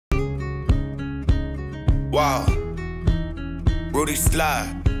Whoa, Rudy Slug.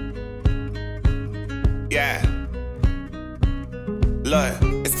 Yeah. Look,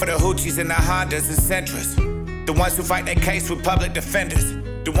 it's for the hoochies and the Hondas and Sentras, the ones who fight their case with public defenders,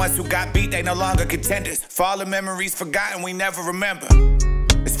 the ones who got beat, they no longer contenders. For all the memories forgotten, we never remember.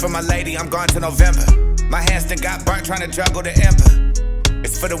 It's for my lady, I'm gone to November. My hands done got burnt trying to juggle the ember.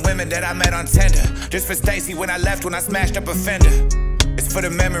 It's for the women that I met on Tinder. Just for Stacy when I left, when I smashed up a fender. It's for the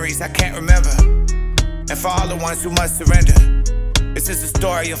memories I can't remember, and for all the ones who must surrender. This is the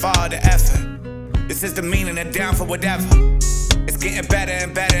story of all the effort. This is the meaning of down for whatever. It's getting better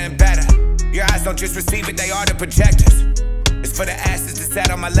and better and better. Your eyes don't just receive it, they are the projectors. It's for the asses that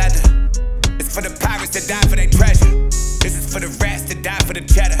sat on my leather. It's for the pirates that died for their treasure. This is for the rats that died for the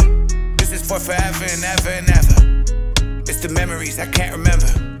cheddar. This is for forever and ever and ever. It's the memories I can't remember,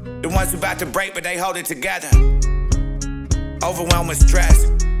 the ones who about to break but they hold it together. Overwhelmed with stress,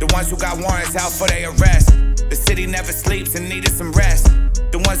 the ones who got warrants out for their arrest. The city never sleeps and needed some rest.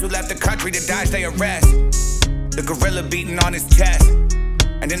 The ones who left the country to dodge their arrest. The gorilla beating on his chest,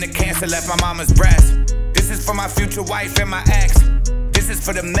 and then the cancer left my mama's breast. This is for my future wife and my ex. This is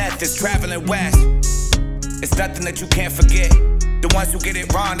for the meth that's traveling west. It's nothing that you can't forget. The ones who get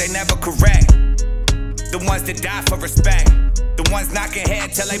it wrong, they never correct. The ones that die for respect. The ones knocking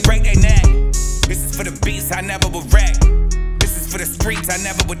head till they break their neck. This is for the beats I never would wreck. This is for the streets I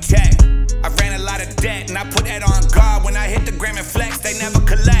never would check. I ran a lot of debt and I put that on guard. When I hit the gram and flex, they never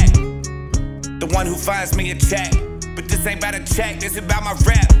collect. The one who finds me a check, but this ain't about a check, this is about my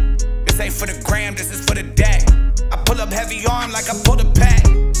rep. This ain't for the gram, this is for the deck. I pull up heavy arm like I pulled a pack.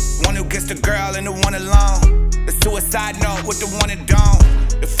 The one who gets the girl and the one alone. The suicide note with the one that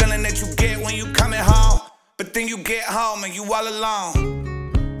don't. The feeling that you get when you coming home, but then you get home and you all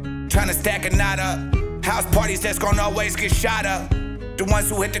alone. Trying to stack a knot up. House parties that's gonna always get shot up. The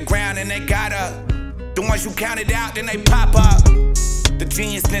ones who hit the ground and they got up. The ones who counted out, then they pop up. The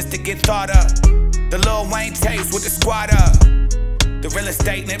geniusness to get thought up. The Lil Wayne tapes with the squad up. The real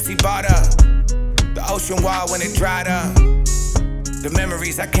estate Nipsey bought up. The ocean wall when it dried up. The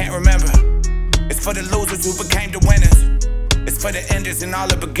memories I can't remember. It's for the losers who became the winners. It's for the enders and all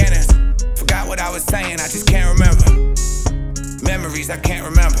the beginners. Forgot what I was saying, I just can't remember. Memories I can't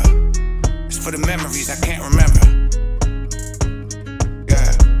remember. It's for the memories I can't remember.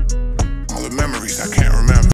 Yeah, all the memories I can't remember.